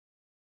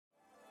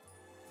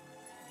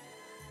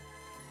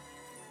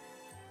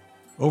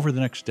Over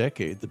the next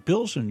decade, the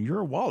bills in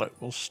your wallet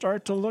will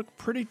start to look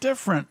pretty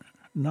different.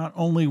 Not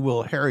only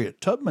will Harriet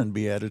Tubman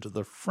be added to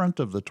the front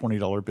of the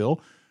 $20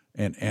 bill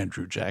and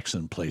Andrew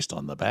Jackson placed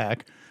on the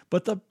back,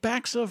 but the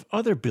backs of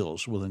other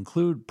bills will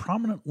include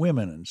prominent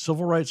women and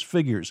civil rights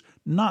figures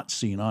not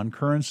seen on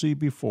currency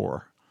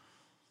before.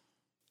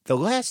 The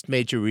last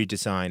major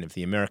redesign of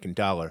the American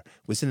dollar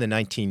was in the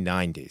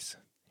 1990s.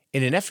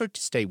 In an effort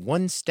to stay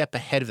one step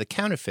ahead of the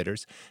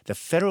counterfeiters, the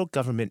federal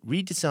government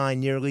redesigned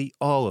nearly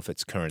all of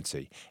its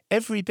currency.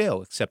 Every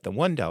bill except the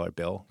 $1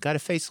 bill got a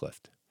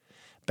facelift.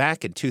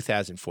 Back in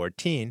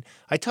 2014,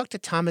 I talked to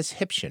Thomas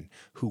Hipchen,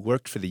 who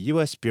worked for the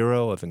U.S.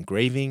 Bureau of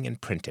Engraving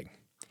and Printing.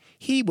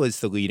 He was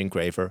the lead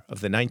engraver of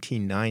the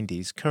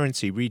 1990s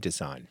currency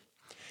redesign.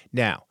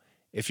 Now,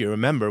 if you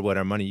remember what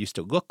our money used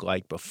to look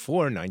like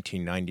before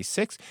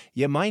 1996,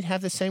 you might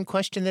have the same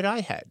question that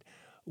I had.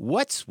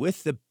 What's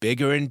with the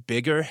bigger and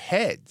bigger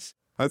heads?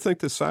 I think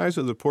the size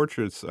of the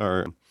portraits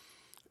are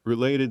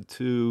related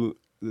to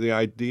the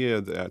idea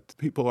that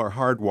people are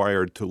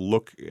hardwired to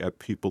look at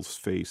people's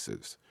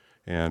faces.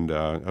 And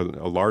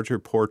a larger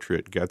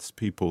portrait gets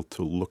people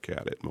to look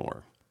at it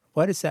more.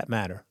 Why does that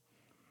matter?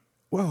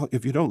 Well,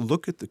 if you don't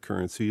look at the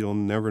currency, you'll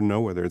never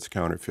know whether it's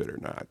counterfeit or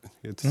not.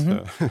 It's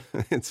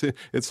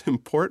it's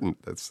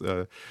important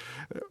that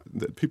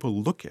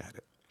people look at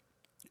it.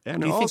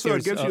 And also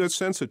it gives you a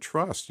sense of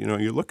trust. You know,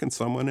 you're looking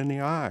someone in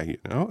the eye,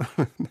 you know.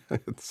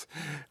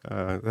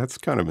 That's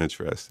kind of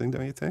interesting,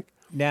 don't you think?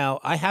 Now,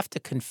 I have to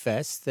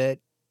confess that,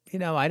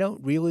 I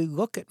don't really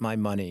look at my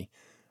money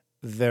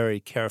very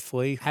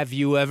carefully. Have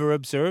you ever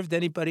observed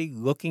anybody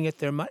looking at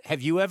their money?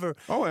 Have you ever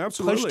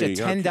pushed a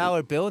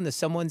 $10 bill into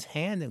someone's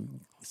hand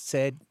and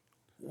said,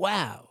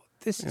 wow,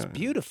 this is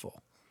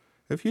beautiful?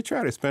 If you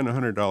try to spend a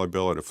 $100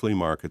 bill at a flea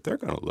market, they're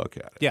going to look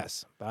at it.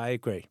 Yes, I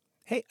agree.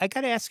 Hey, I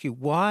got to ask you,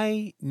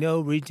 why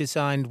no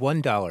redesigned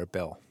 $1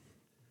 bill?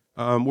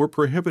 We're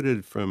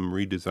prohibited from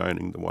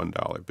redesigning the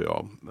 $1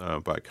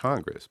 bill by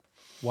Congress.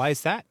 Why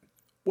is that?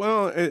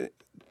 Well,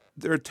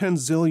 there are 10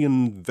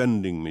 zillion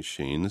vending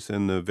machines,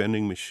 and the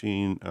vending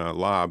machine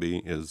lobby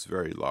is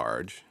very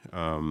large.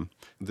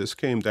 This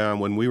came down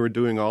when we were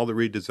doing all the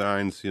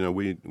redesigns.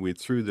 We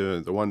threw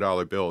the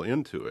 $1 bill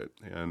into it,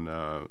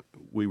 and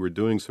we were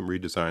doing some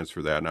redesigns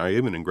for that, and I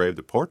even engraved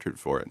a portrait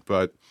for it.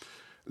 But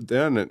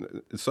then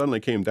it suddenly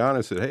came down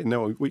and said, hey,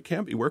 no, we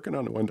can't be working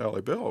on the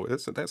 $1 bill.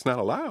 That's not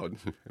allowed.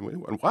 And we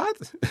went,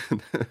 what?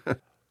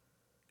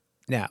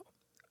 Now,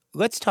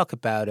 let's talk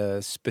about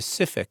a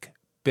specific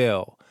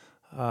bill.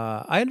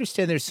 I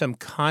understand there's some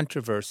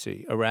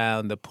controversy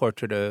around the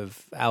portrait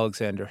of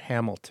Alexander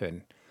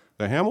Hamilton.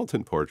 The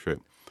Hamilton portrait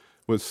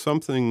was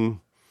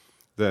something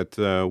that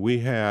we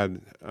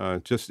had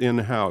just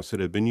in-house.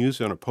 It had been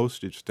used on a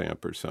postage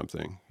stamp or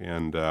something,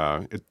 and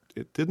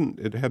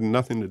it had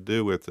nothing to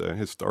do with the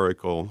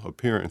historical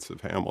appearance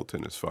of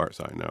Hamilton, as far as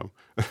I know.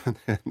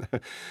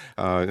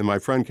 And my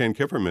friend Ken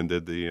Kipperman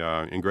did the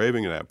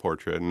engraving of that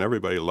portrait, and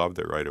everybody loved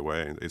it right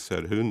away. They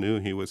said, who knew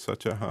he was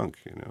such a hunk,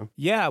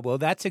 Yeah, well,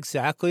 that's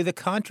exactly the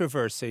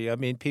controversy. I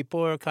mean,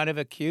 people are kind of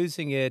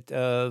accusing it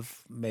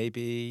of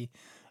maybe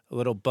a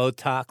little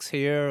Botox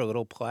here, a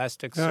little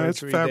plastic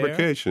surgery there. It's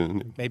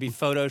fabrication. Maybe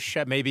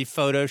Photoshop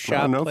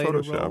Well, no played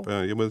Photoshop. a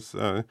role. It was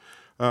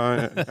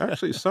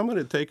actually someone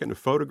had taken a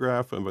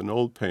photograph of an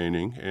old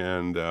painting,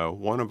 and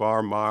one of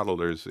our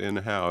modelers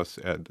in-house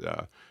had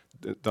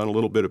done a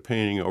little bit of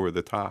painting over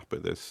the top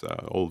of this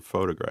old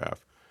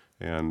photograph,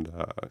 and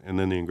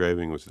then the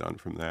engraving was done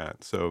from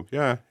that. So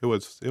yeah, it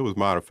was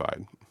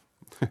modified.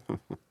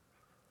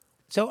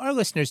 So our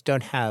listeners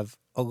don't have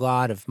a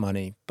lot of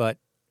money, but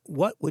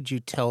what would you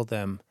tell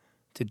them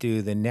to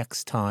do the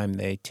next time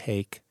they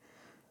take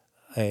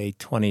a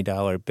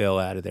 $20 bill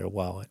out of their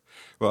wallet?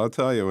 Well, I'll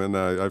tell you, when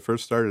I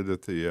first started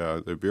at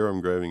the Bureau of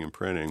Engraving and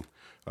Printing,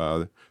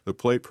 the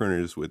plate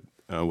printers would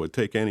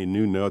take any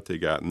new note they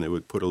got and they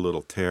would put a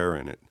little tear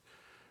in it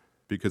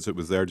because it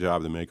was their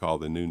job to make all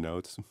the new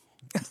notes.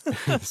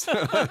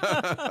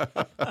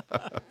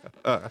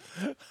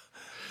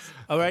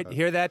 All right,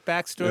 hear that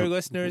backstory,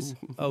 listeners?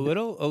 A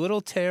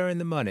little tear in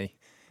the money.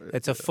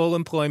 It's a full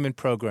employment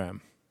program.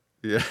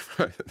 Yeah.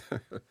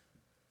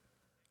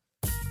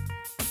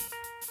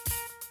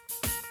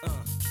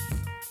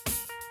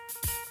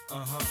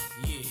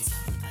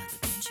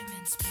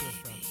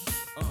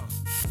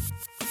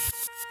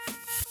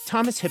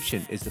 Thomas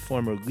Hipchen is the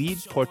former lead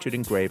portrait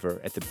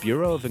engraver at the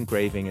Bureau of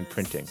Engraving and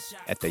Printing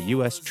at the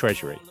U.S.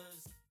 Treasury.